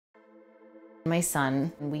My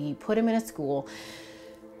son, we put him in a school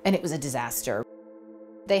and it was a disaster.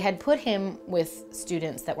 They had put him with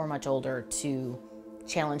students that were much older to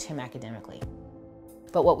challenge him academically.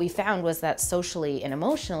 But what we found was that socially and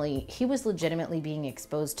emotionally, he was legitimately being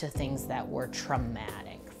exposed to things that were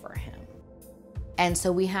traumatic for him. And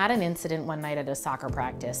so we had an incident one night at a soccer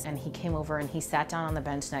practice, and he came over and he sat down on the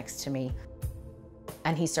bench next to me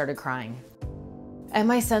and he started crying. And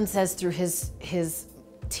my son says through his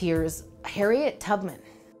tears, "Harriet Tubman."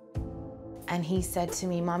 And he said to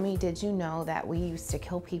me, "Mommy, did you know that we used to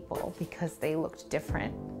kill people because they looked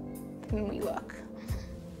different than we look?"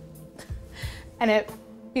 And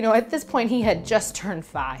at this point, he had just turned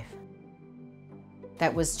 5.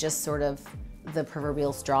 That was just sort of the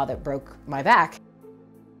proverbial straw that broke my back.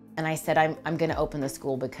 And I said, I'm gonna open the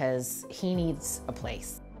school because he needs a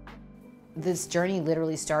place. This journey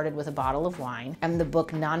literally started with a bottle of wine and the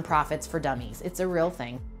book Nonprofits for Dummies. It's a real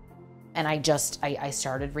thing. And I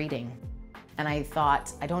started reading. And I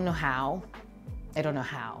thought, I don't know how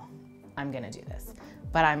I'm gonna do this,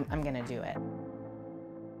 but I'm gonna do it.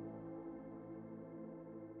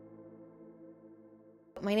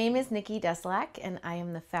 My name is Nicole Duslak, and I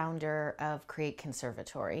am the founder of Create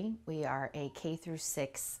Conservatory. We are a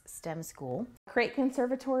K-6 STEM school. Create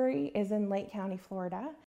Conservatory is in Lake County, Florida,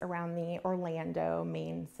 around the Orlando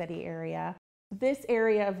main city area. This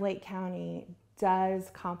area of Lake County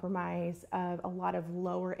does compromise of a lot of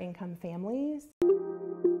lower income families.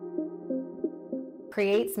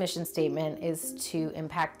 Create's mission statement is to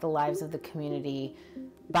impact the lives of the community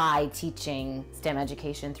by teaching STEM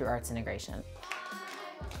education through arts integration.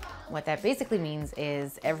 What that basically means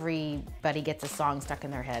is everybody gets a song stuck in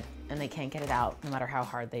their head and they can't get it out no matter how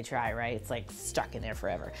hard they try, right? It's like stuck in there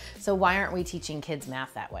forever. So why aren't we teaching kids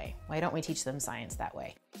math that way? Why don't we teach them science that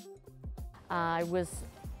way? I was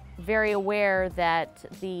very aware that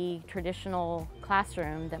the traditional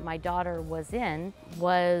classroom that my daughter was in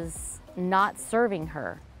was not serving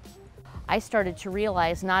her. I started to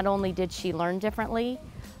realize not only did she learn differently,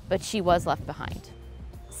 but she was left behind.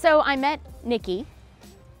 So I met Nikki.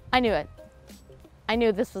 I knew it. I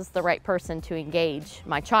knew this was the right person to engage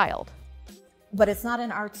my child. But it's not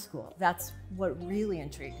an art school. That's what really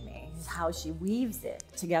intrigued me, is how she weaves it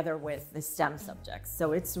together with the STEM subjects.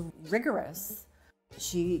 So it's rigorous.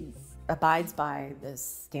 She abides by the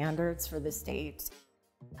standards for the state.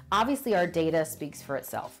 Obviously, our data speaks for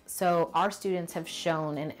itself. So our students have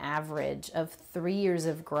shown an average of 3 years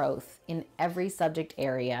of growth in every subject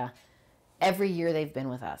area every year they've been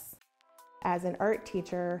with us. As an art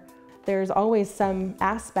teacher, there's always some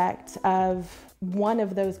aspect of one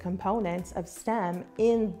of those components of STEM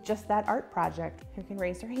in just that art project. Who can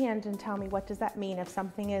raise their hand and tell me, what does that mean if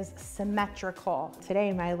something is symmetrical?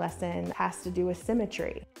 Today, my lesson has to do with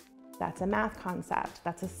symmetry. That's a math concept.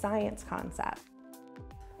 That's a science concept.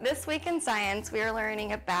 This week in science, we are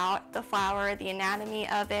learning about the flower, the anatomy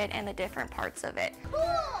of it, and the different parts of it. Cool!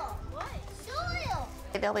 What soil?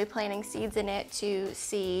 They'll be planting seeds in it to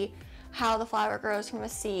see how the flower grows from a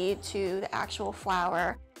seed to the actual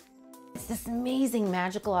flower. It's this amazing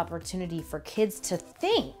magical opportunity for kids to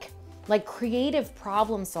think like creative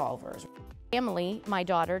problem solvers. Emily, my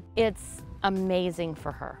daughter, it's amazing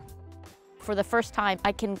for her. For the first time,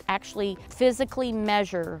 I can actually physically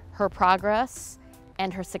measure her progress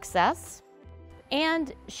and her success.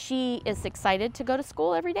 And she is excited to go to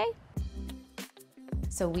school every day.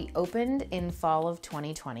 So we opened in fall of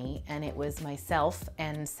 2020, and it was myself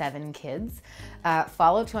and 7 kids.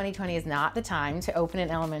 Fall of 2020 is not the time to open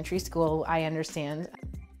an elementary school, I understand.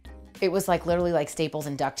 It was literally like staples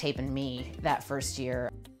and duct tape and me that first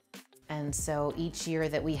year. And so each year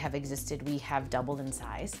that we have existed, we have doubled in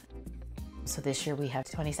size. So this year we have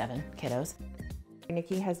 27 kiddos.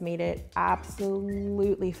 Nikki has made it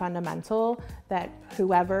absolutely fundamental that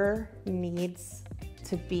whoever needs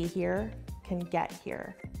to be here can get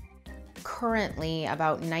here. Currently,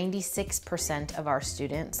 about 96% of our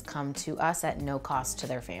students come to us at no cost to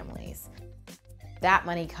their families. That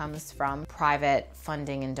money comes from private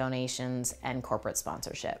funding and donations and corporate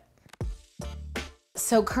sponsorship.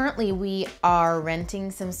 So currently we are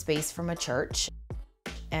renting some space from a church,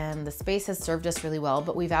 and the space has served us really well,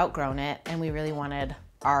 but we've outgrown it and we really wanted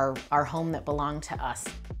our home that belonged to us.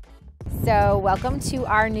 So welcome to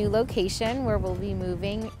our new location where we'll be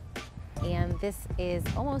moving. And this is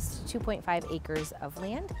almost 2.5 acres of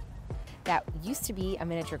land that used to be a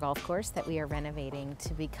miniature golf course that we are renovating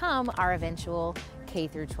to become our eventual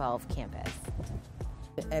K-12 campus.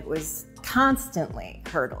 It was constantly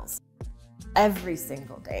hurdles. Every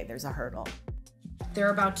single day there's a hurdle.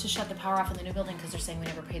 They're about to shut the power off in the new building because they're saying we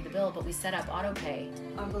never paid the bill, but we set up auto pay.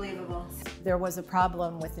 Unbelievable. There was a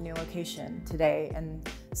problem with the new location today and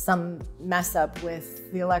some mess up with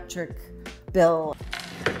the electric bill.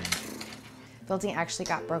 Building actually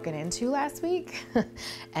got broken into last week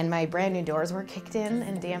and my brand new doors were kicked in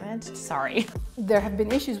and damaged. Sorry. There have been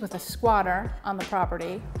issues with a squatter on the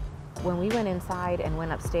property. When we went inside and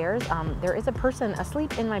went upstairs, there is a person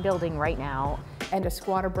asleep in my building right now. And a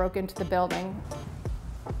squatter broke into the building.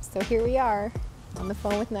 So here we are on the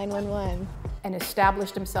phone with 911. And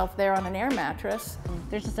established himself there on an air mattress.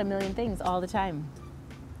 There's just a million things all the time.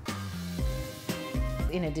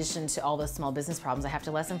 In addition to all the small business problems, I have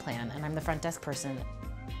to lesson plan, and I'm the front desk person.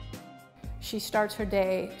 She starts her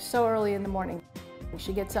day so early in the morning.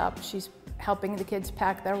 She gets up, she's helping the kids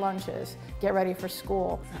pack their lunches, get ready for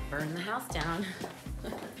school. Burn the house down.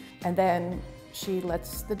 And then she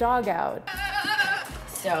lets the dog out.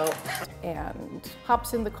 So. And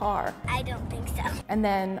hops in the car. I don't think so. And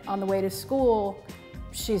then on the way to school,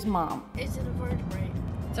 she's mom. Is it a vertebrae?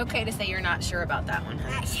 It's okay to say you're not sure about that one,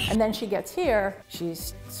 honey. And then she gets here,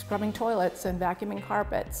 she's scrubbing toilets and vacuuming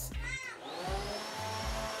carpets.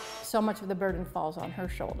 So much of the burden falls on her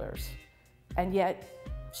shoulders, and yet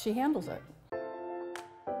she handles it.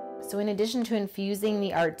 So in addition to infusing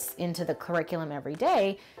the arts into the curriculum every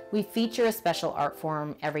day, we feature a special art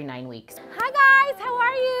form every 9 weeks. Hi guys, how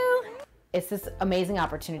are you? It's this amazing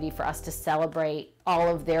opportunity for us to celebrate all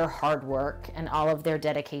of their hard work and all of their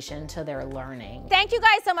dedication to their learning. Thank you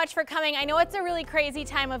guys so much for coming. I know it's a really crazy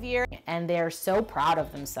time of year. And they're so proud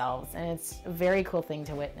of themselves, and it's a very cool thing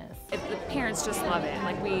to witness. The parents just love it.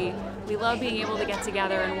 Like we love being able to get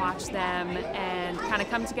together and watch them and kind of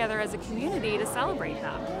come together as a community to celebrate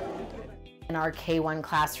them. And our K1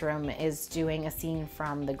 classroom is doing a scene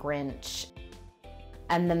from The Grinch.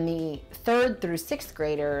 And then the 3rd through 6th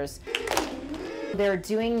graders, they're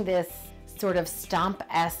doing this sort of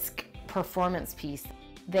stomp-esque performance piece.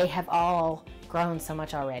 They have all grown so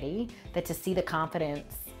much already that to see the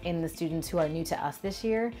confidence in the students who are new to us this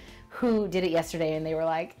year, who did it yesterday and they were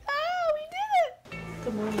like, oh, we did it.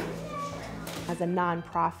 Good morning. As a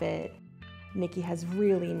nonprofit, Nikki has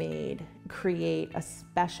really made create a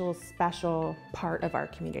special part of our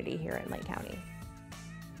community here in Lake County.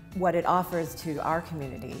 What it offers to our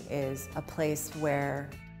community is a place where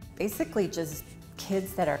basically just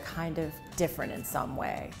kids that are kind of different in some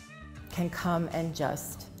way can come and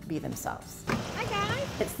just be themselves. Hi guys.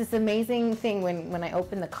 It's this amazing thing when I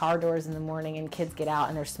open the car doors in the morning and kids get out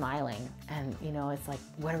and they're smiling. And you know, it's like,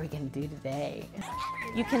 what are we gonna do today?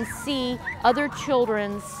 You can see other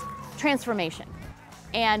children's transformation.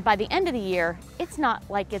 And by the end of the year, it's not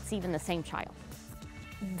like it's even the same child.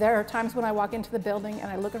 There are times when I walk into the building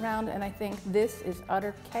and I look around and I think this is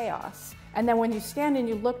utter chaos. And then when you stand and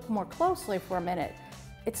you look more closely for a minute,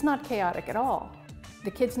 it's not chaotic at all.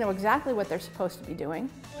 The kids know exactly what they're supposed to be doing.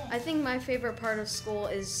 I think my favorite part of school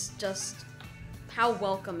is just how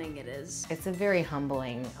welcoming it is. It's a very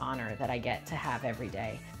humbling honor that I get to have every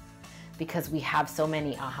day because we have so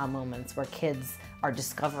many aha moments where kids are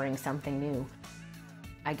discovering something new.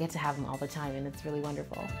 I get to have them all the time and it's really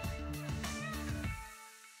wonderful.